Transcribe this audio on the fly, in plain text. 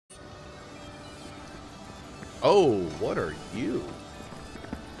Oh, what are you?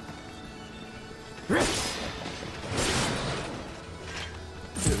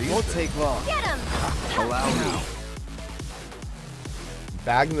 Won't take long. Get him! Allow me.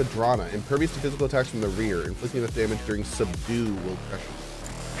 Bag Nadrana, impervious to physical attacks from the rear. Inflicting enough damage during subdue will crush you.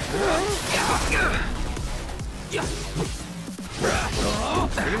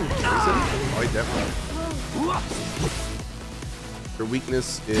 Oh, definitely. Your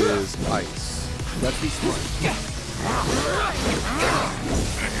weakness is ice. Let's be smart.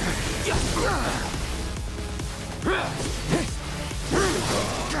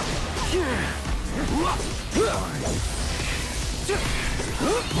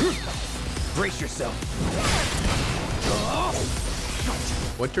 Brace yourself.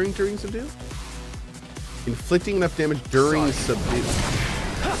 What during subdue? Inflicting enough damage during subdue.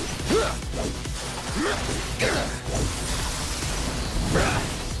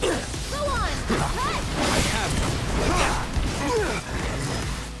 Go on!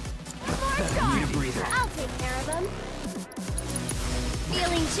 Need a breather. I'll take care of them.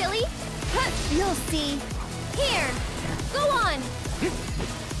 Feeling chilly? You'll see. Here! Go on!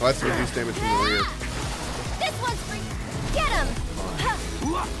 Oh, that's reduced damage from the rear. This one's for you. Get him!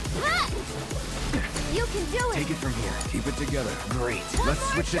 You can do it! Take it from here. Keep it together. Great. Let's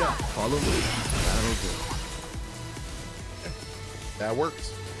switch it up. Follow me. That'll do. That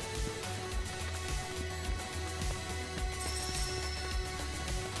works.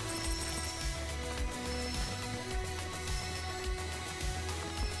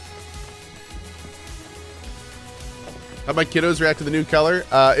 How'd my kiddos react to the new color?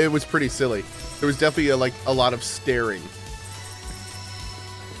 It was pretty silly. There was definitely a lot of staring.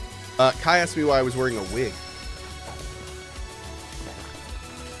 Kai asked me why I was wearing a wig.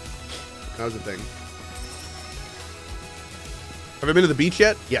 That was the thing. Have I been to the beach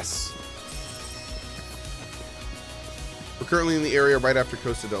yet? Yes. We're currently in the area right after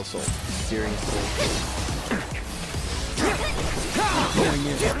Costa del Sol. Steering full. Going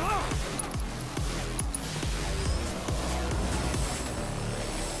in.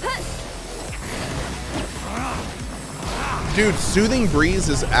 Dude, Soothing Breeze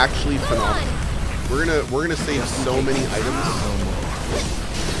is actually phenomenal. We're gonna save so many items.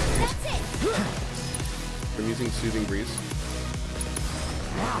 That's it! I'm using Soothing Breeze.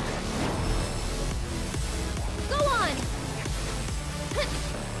 Go on!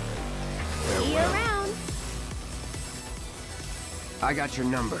 See you around. I got your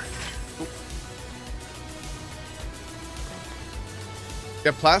number.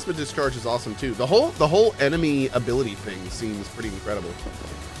 Yeah, Plasma Discharge is awesome too. The whole enemy ability thing seems pretty incredible,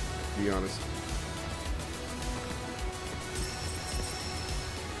 to be honest.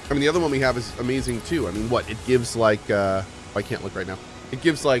 I mean, the other one we have is amazing too. I mean, what? It gives like, I can't look right now. It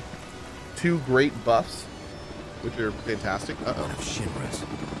gives like 2 great buffs, which are fantastic. Uh-oh. Of Shinra's.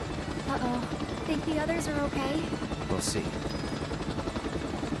 Uh-oh. Think the others are okay? We'll see.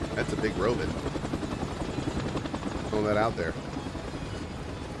 That's a big robot. Throwing that out there.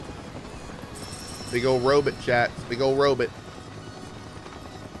 Big old robot, chat. Big old robot.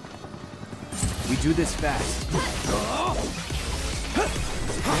 We do this fast.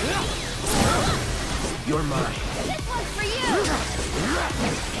 You're mine. This one's for you!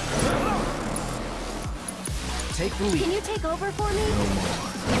 Take the lead. Can you take over for me? No more.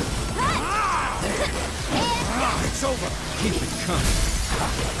 It's over. Keep it coming.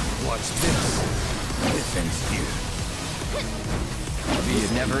 Watch this. This ends here. Be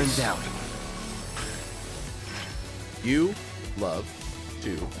it never in doubt. You love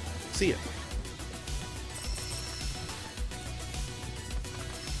to see it.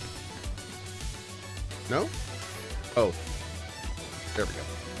 No? Oh. There we go.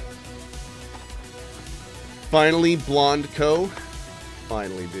 Finally, blonde Cohh.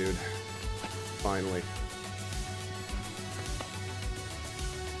 Finally, dude. Finally.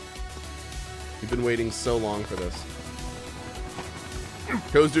 We've been waiting so long for this.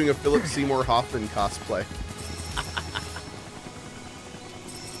 Cohh's doing a Philip Seymour Hoffman cosplay.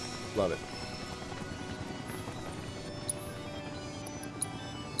 Love it.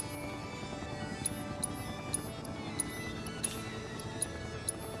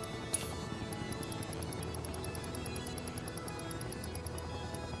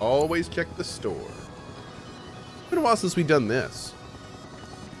 Always check the store. It's been a while since we've done this.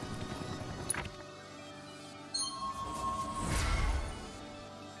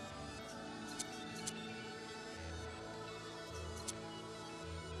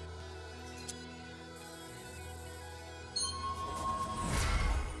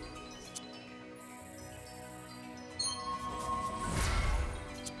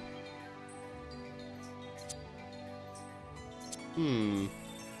 Hmm.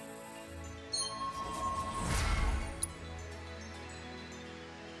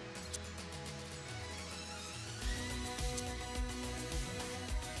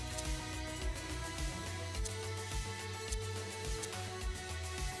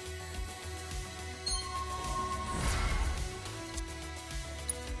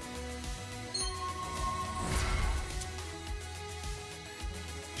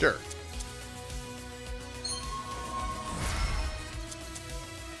 Sure.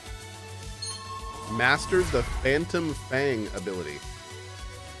 Mastered the Phantom Fang ability.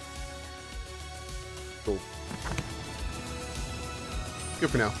 Cool. Good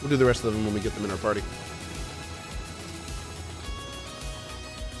for now. We'll do the rest of them when we get them in our party.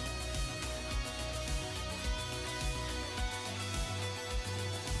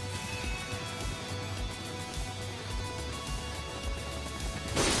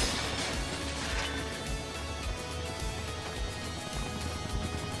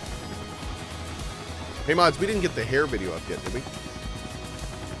 Hey mods, we didn't get the hair video up yet, did we?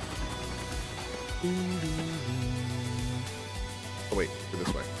 Oh wait, go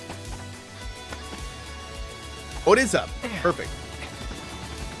this way. Oh, it is up. Perfect.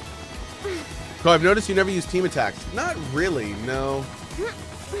 Cohh, I've noticed you never use team attacks. Not really, no.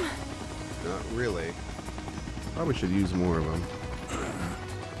 Not really. Probably should use more of them.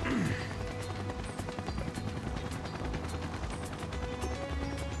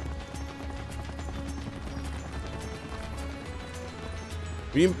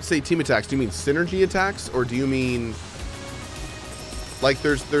 When you say team attacks, do you mean synergy attacks, or do you mean like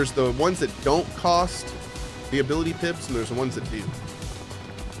there's the ones that don't cost the ability pips, and there's the ones that do?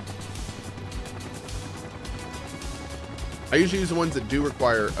 I usually use the ones that do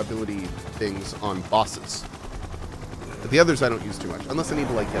require ability things on bosses. But the others I don't use too much, unless I need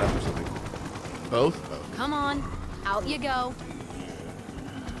to like get up or something. Both? Both. Come on, out you go.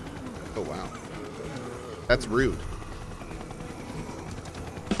 Oh wow, that's rude.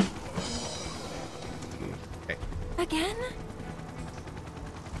 Again?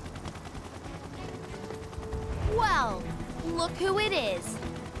 Well, look who it is.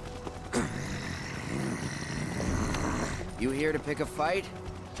 You here to pick a fight?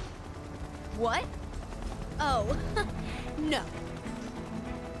 What? Oh, no.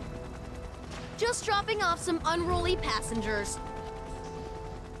 Just dropping off some unruly passengers.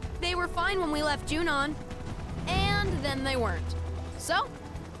 They were fine when we left Junon, and then they weren't. So,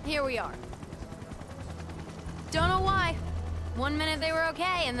 here we are. Don't know why. One minute they were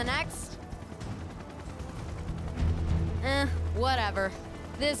okay, and the next... whatever.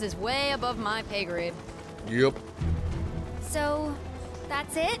 This is way above my pay grade. Yep. So,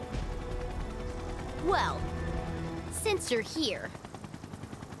 that's it? Well, since you're here...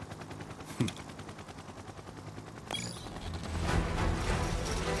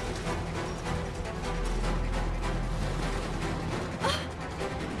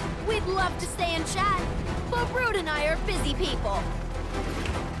 We'd love to stay and chat, but Brood and I are busy people.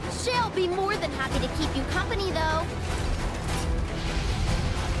 She'll be more than happy to keep you company, though.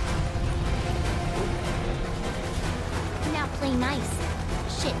 Now play nice,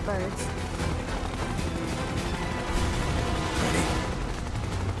 shitbirds.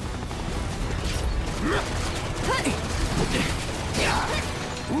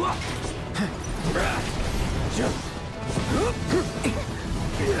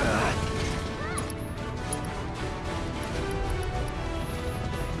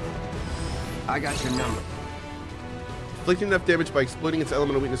 I got your number. Inflicting enough damage by exploiting its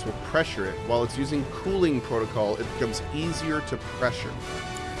elemental weakness will pressure it. While it's using cooling protocol, it becomes easier to pressure.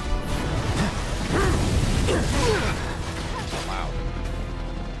 Wow.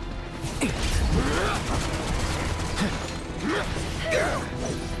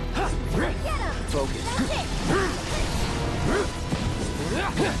 Focus. That's it.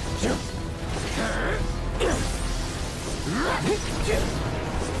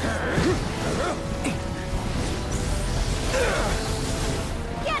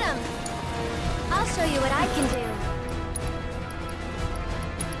 Get him! I'll show you what I can do.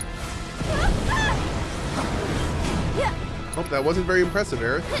 Oh, that wasn't very impressive,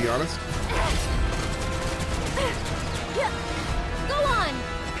 Aerith, to be honest. Go on!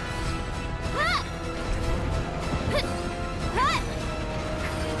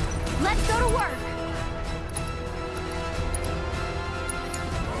 Let's go to work!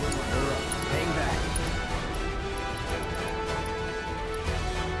 Hang back.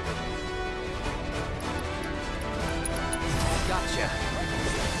 Gotcha.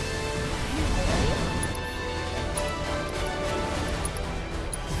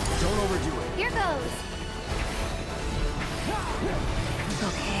 Don't overdo it. Here goes!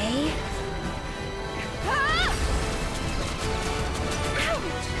 Okay.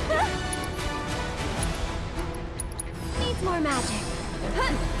 Needs more magic.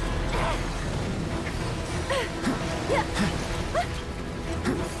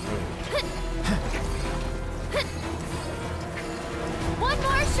 One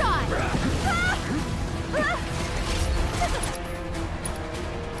more shot.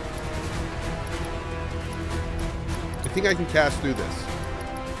 I think I can cast through this.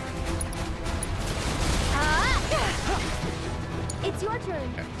 It's your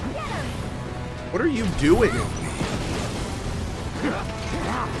turn. Get him. What are you doing?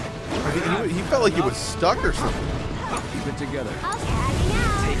 I think he felt like he was stuck or something. Keep it together. I'll tag you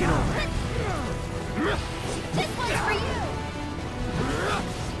out. Take it over. This one's for you.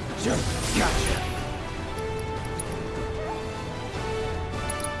 Gotcha.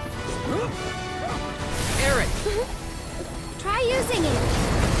 Eric! Try using it.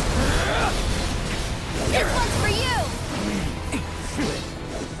 This one's for you.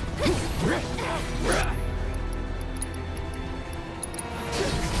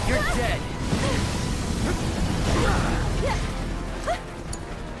 You're dead.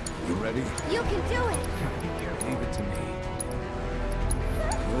 You ready? You can do it. Leave it to me.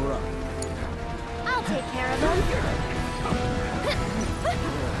 You're up. I'll take care of him.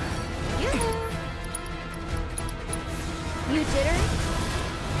 You jitter?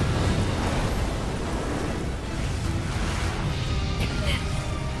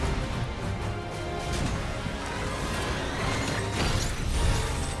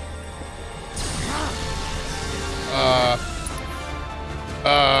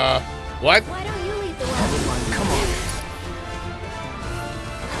 What? Why don't you lead the way? Come on.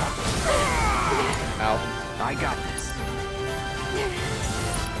 Ow. I got this.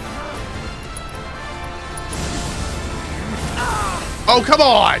 Oh, come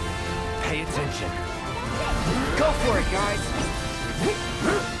on! Pay attention. Go for it, guys.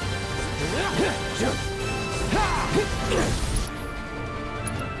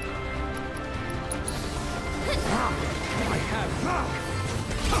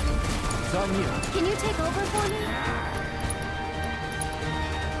 It's on you. Can you take over for me?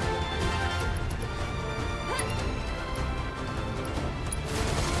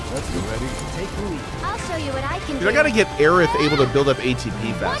 Let's go. Ready? Take the lead. I'll show you what I can Dude, do. I gotta get Aerith able to build up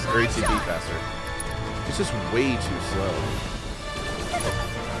ATP faster, or One more ATP shot. faster. It's just way too slow.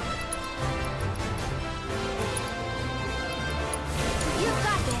 You've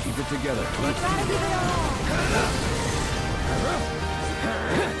got this. Keep it together. You gotta give it all.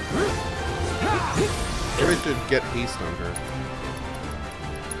 Aerith should get haste on her.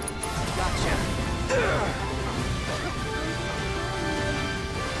 Gotcha.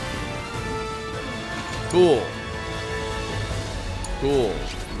 Cool. Cool.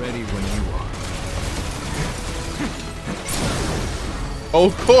 Ready when you are. Oh,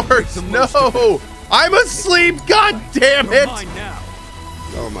 of course, no! I'm asleep, god damn You're it! mine now.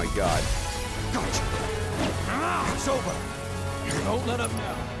 Oh my god. Gotcha. It's over. Don't let up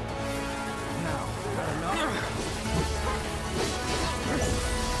now. Now.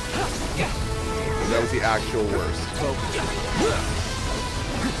 That was the actual worst.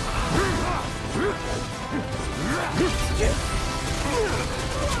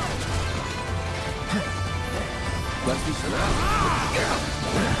 Let's be sure.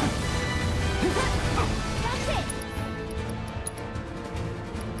 That's it.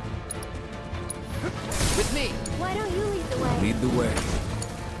 With me. Why don't you lead the way? Lead the way.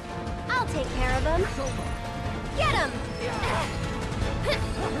 I'll take care of him. Get him!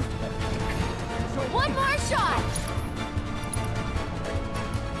 One more shot!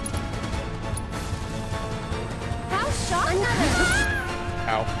 House shot? Another!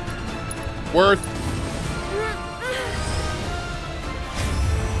 Ow. Worth.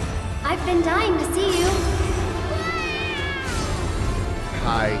 I've been dying to see you.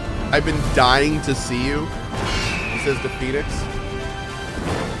 Hi. I've been dying to see you, says the Phoenix.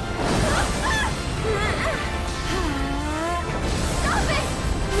 Stop it!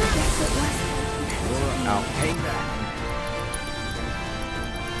 Ow. Hang back.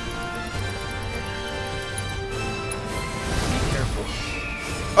 Be careful.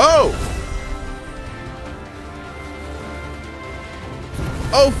 Oh!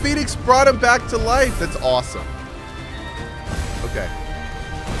 Oh, Phoenix brought him back to life. That's awesome. Okay.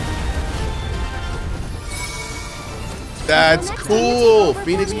 That's cool.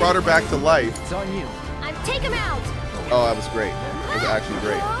 Phoenix brought her back to life. It's on you. Take him out! Oh, that was great. That was actually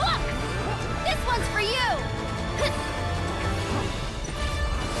great. This one's for you!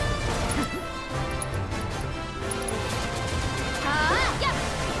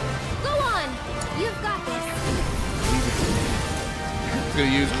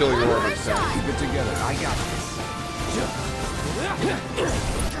 gonna use killing orbs. Keep it together. I got this.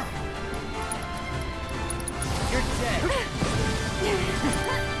 You're dead.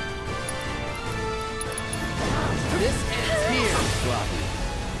 This ends here, Floppy.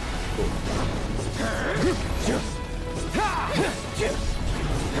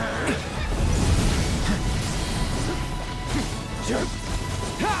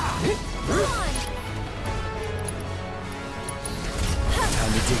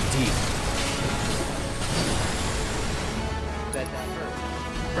 Time to dig deep. Bet that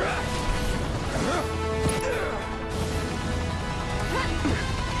hurt.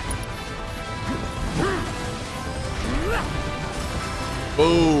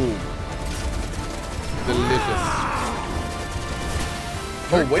 Boom. Delicious.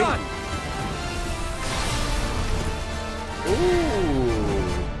 Oh, wait. Done.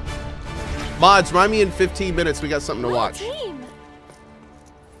 Ooh. Mods, remind me in 15 minutes we got something to watch. Team.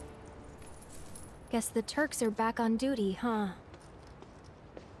 Guess the Turks are back on duty, huh?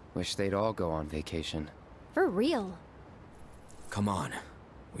 Wish they'd all go on vacation. For real. Come on.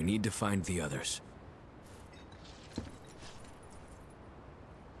 We need to find the others.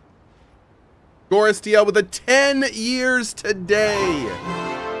 Goris DL with a 10 years today.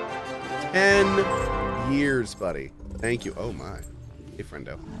 10 years, buddy. Thank you. Oh my. Hey,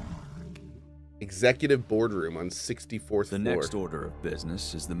 friendo. Executive boardroom on 64th floor. The next order of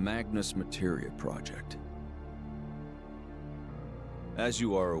business is the Magnus Materia Project. As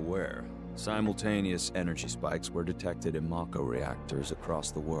you are aware, simultaneous energy spikes were detected in Mako reactors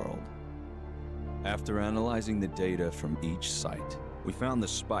across the world. After analyzing the data from each site, we found the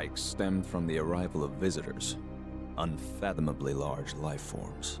spikes stemmed from the arrival of visitors, unfathomably large life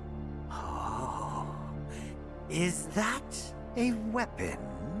forms. Oh, is that a weapon?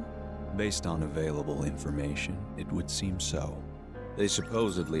 Based on available information, it would seem so. They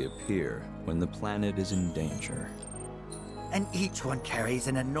supposedly appear when the planet is in danger. And each one carries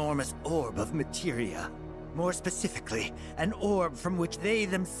an enormous orb of materia. More specifically, an orb from which they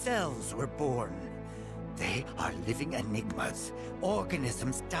themselves were born. They are living enigmas,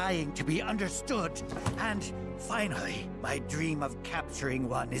 organisms dying to be understood. And finally, my dream of capturing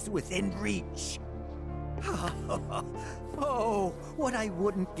one is within reach. Oh, what I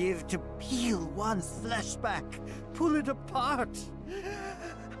wouldn't give to peel one's flesh back, pull it apart,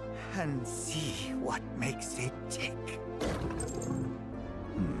 and see what makes it tick.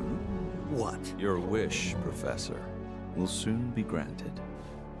 What? Your wish, Professor, will soon be granted.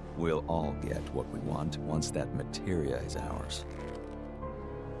 We'll all get what we want once that materia is ours.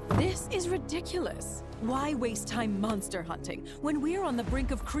 This is ridiculous. Why waste time monster hunting when we're on the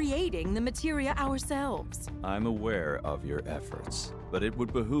brink of creating the materia ourselves? I'm aware of your efforts, but it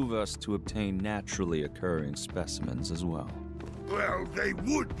would behoove us to obtain naturally occurring specimens as well. Well, they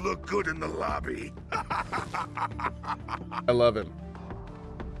would look good in the lobby. I love him.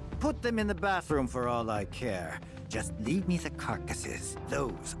 Put them in the bathroom for all I care. Just leave me the carcasses.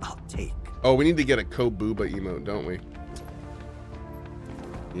 Those I'll take. Oh, we need to get a Kobooba emote, don't we?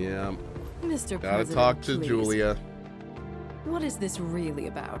 Yeah. Mr. Gotta President, talk to please. Julia. What is this really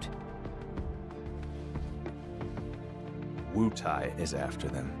about? Wutai is after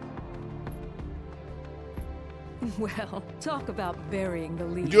them. Well, talk about burying the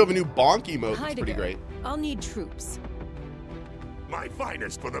lead. We do have a new bonk emote. That's Heidegger, pretty great. I'll need troops. My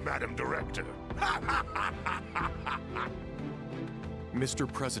finest for the Madam Director.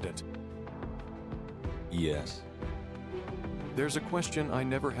 Mr. President, Yes. there's a question I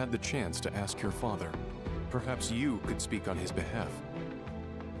never had the chance to ask your father. Perhaps you could speak on his behalf.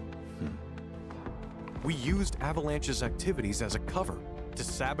 We used Avalanche's activities as a cover to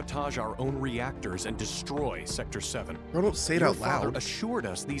sabotage our own reactors and destroy Sector 7. Bro, don't say it Your out father loud. assured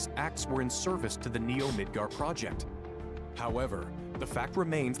us these acts were in service to the Neo-Midgar project. However, the fact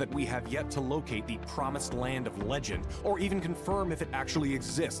remains that we have yet to locate the promised land of legend, or even confirm if it actually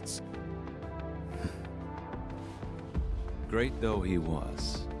exists. Great though he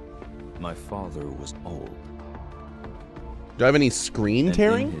was, my father was old. Do I have any screen And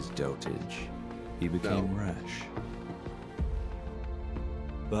tearing? in his dotage, he became rash.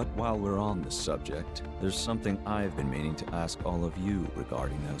 But while we're on the subject, there's something I've been meaning to ask all of you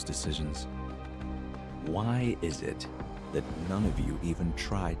regarding those decisions. Why is it that none of you even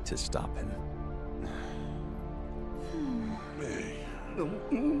tried to stop him?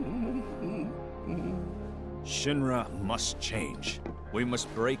 Shinra must change. We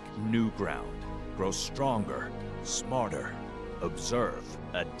must break new ground, grow stronger, smarter, observe,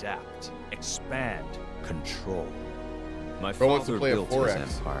 adapt, expand, control. My Bro wants to father play a built 4X.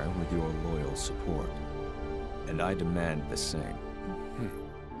 his empire with your loyal support, and I demand the same.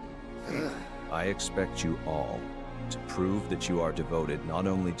 I expect you all to prove that you are devoted not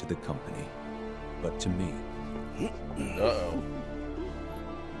only to the company, but to me. Uh-oh.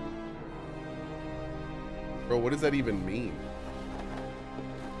 Bro, what does that even mean?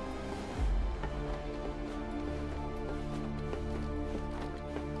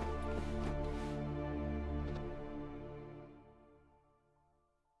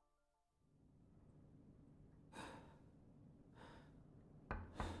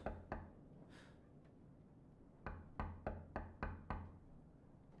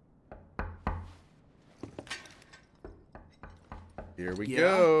 Here we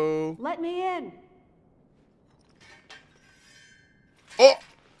go. Let me in. Oh!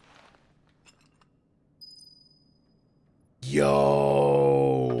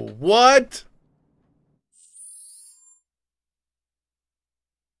 Yo! What?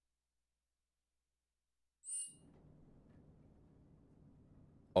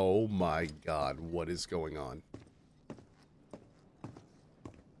 Oh my God, what is going on?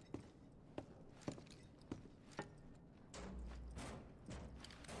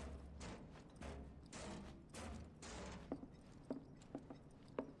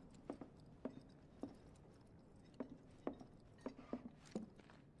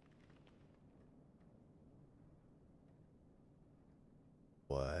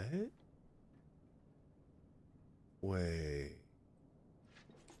 What? Wait.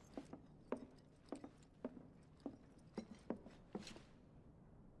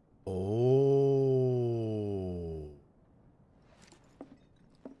 Oh.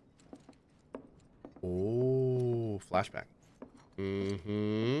 Oh, flashback.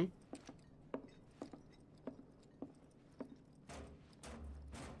 Mm-hmm.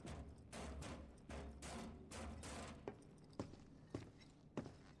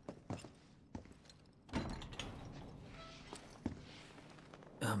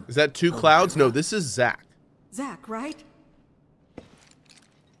 Is that two clouds? No, this is Zach. Zach, right?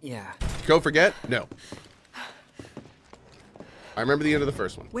 Yeah. Go forget? No. I remember the end of the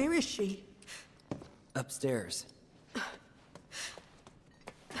first one. Where is she? Upstairs.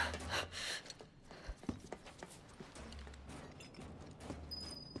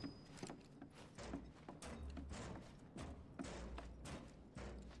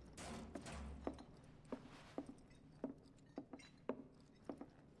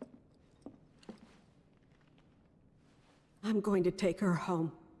 I'm going to take her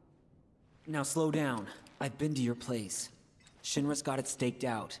home. Now slow down. I've been to your place. Shinra's got it staked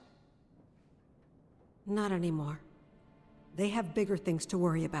out. Not anymore. They have bigger things to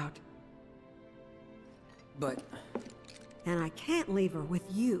worry about. But... And I can't leave her with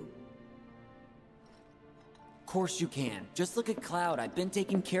you. Of course you can. Just look at Cloud. I've been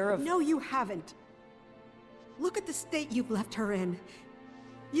taking care of... No, you haven't. Look at the state you've left her in.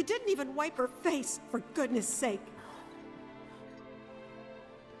 You didn't even wipe her face, for goodness sake.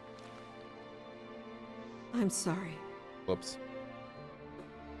 I'm sorry. Whoops.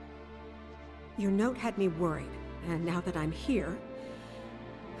 Your note had me worried, and now that I'm here,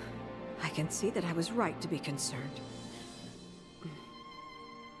 I can see that I was right to be concerned.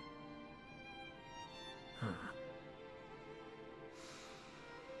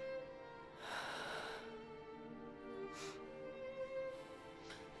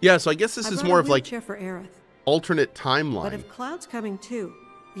 Yeah, so I guess this is more of like for Aerith. Alternate timeline. But if Cloud's coming too,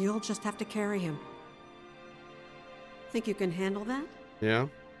 you'll just have to carry him. Think you can handle that? Yeah.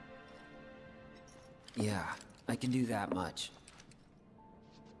 Yeah, I can do that much.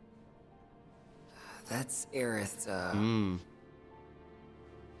 That's Aerith's,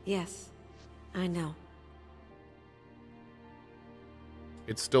 Yes, I know.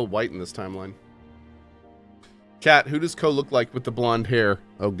 It's still white in this timeline. Kat, who does Cohh look like with the blonde hair?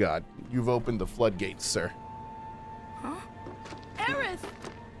 Oh God, you've opened the floodgates, sir. Huh? Aerith!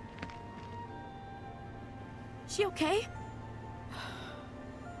 She okay?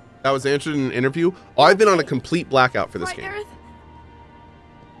 That was answered in an interview. Oh, I've been on a complete blackout for this game. Aerith?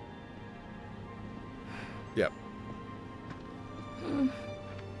 Yep.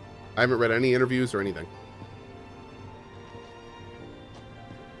 I haven't read any interviews or anything.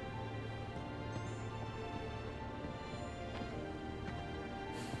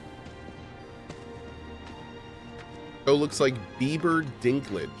 Oh, looks like Bieber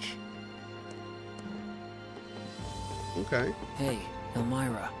Dinklage. Okay. Hey,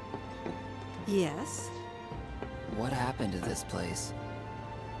 Elmira. Yes? What happened to this place?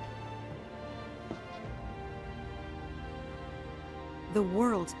 The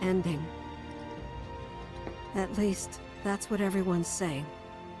world's ending. At least, that's what everyone's saying.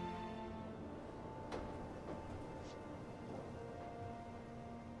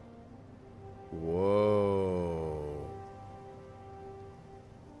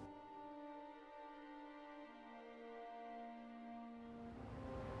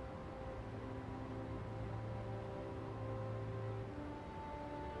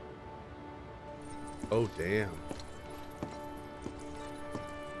 Oh, damn.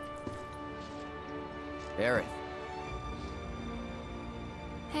 Aerith.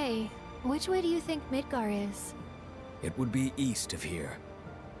 Hey, which way do you think Midgar is? It would be east of here.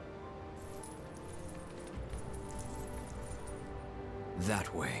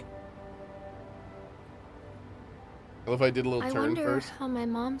 That way. Well, if I did a little I turn wonder first. how my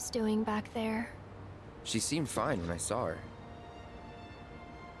mom's doing back there. She seemed fine when I saw her.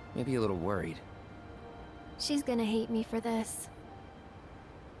 Maybe a little worried. She's gonna hate me for this.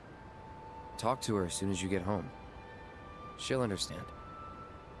 Talk to her as soon as you get home. She'll understand.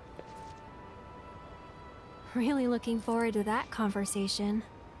 Really looking forward to that conversation.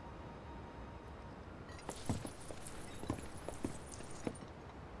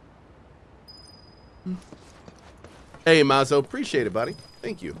 Hey, Mazo, appreciate it, buddy.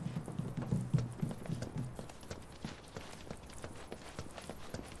 Thank you.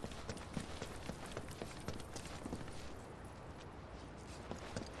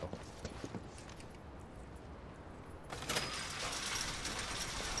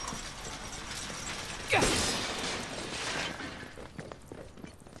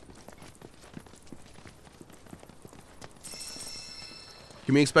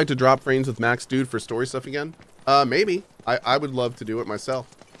 Can we expect to drop frames with Max Dude for story stuff again? Maybe. I would love to do it myself.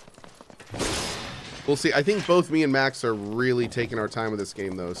 We'll see. I think both me and Max are really taking our time with this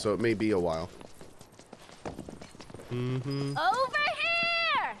game, though, so it may be a while. Mm-hmm. Over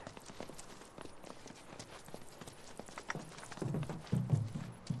here!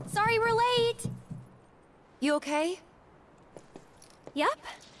 Sorry we're late. You okay? Yep.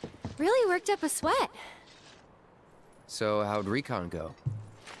 Really worked up a sweat. So, how'd recon go?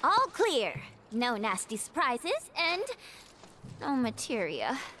 All clear. No nasty surprises, and no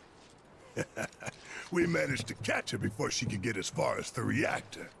materia. We managed to catch her before she could get as far as the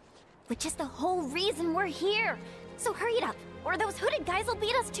reactor. Which is the whole reason we're here. So hurry it up, or those hooded guys will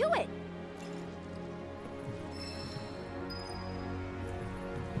beat us to it.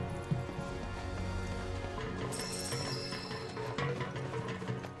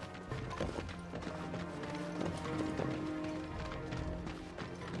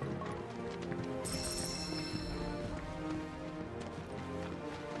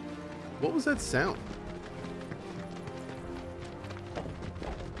 What was that sound?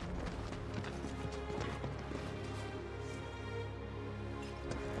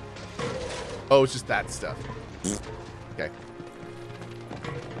 Oh, it's just that stuff. Okay.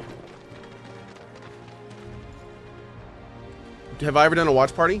 Have I ever done a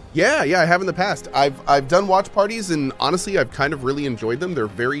watch party? Yeah, I have in the past. I've done watch parties, and honestly, I've kind of really enjoyed them. They're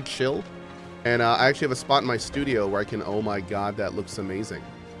very chill. And I actually have a spot in my studio where I can, oh my God, that looks amazing.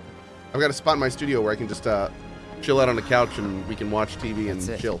 I've got a spot in my studio where I can just chill out on the couch and we can watch TV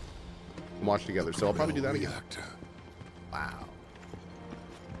and chill and watch together. So I'll probably do that again. Wow.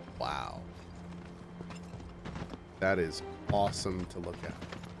 Wow. That is awesome to look at.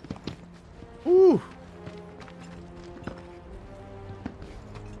 Woo.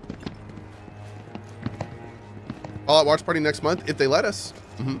 Fallout watch party next month if they let us.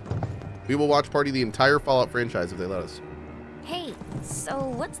 We will watch party the entire Fallout franchise if they let us. Hey, so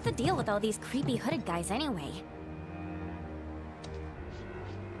what's the deal with all these creepy hooded guys anyway?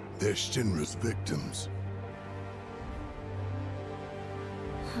 They're Shinra's victims.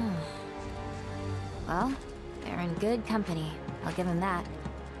 Well, they're in good company. I'll give them that.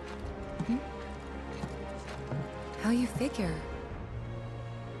 How you figure?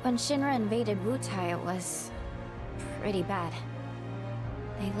 When Shinra invaded Wutai, it was pretty bad.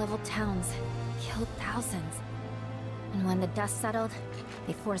 They leveled towns, killed thousands. And when the dust settled,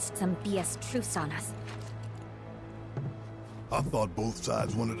 they forced some BS truce on us. I thought both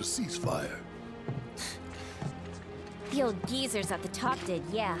sides wanted a ceasefire. The old geezers at the top did,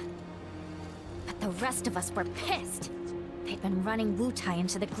 yeah. But the rest of us were pissed. They'd been running Wutai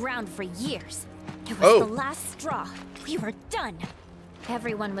into the ground for years. It was the last straw. We were done.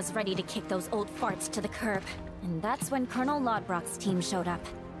 Everyone was ready to kick those old farts to the curb. And that's when Colonel Lodbrok's team showed up.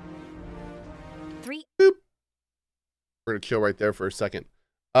 Boop. We're gonna chill right there for a second.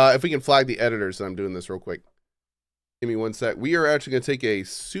 If we can flag the editors, I'm doing this real quick. Give me one sec. We are actually gonna take a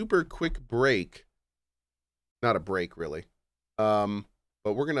super quick break. Not a break, really. But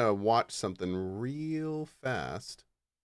we're gonna watch something real fast.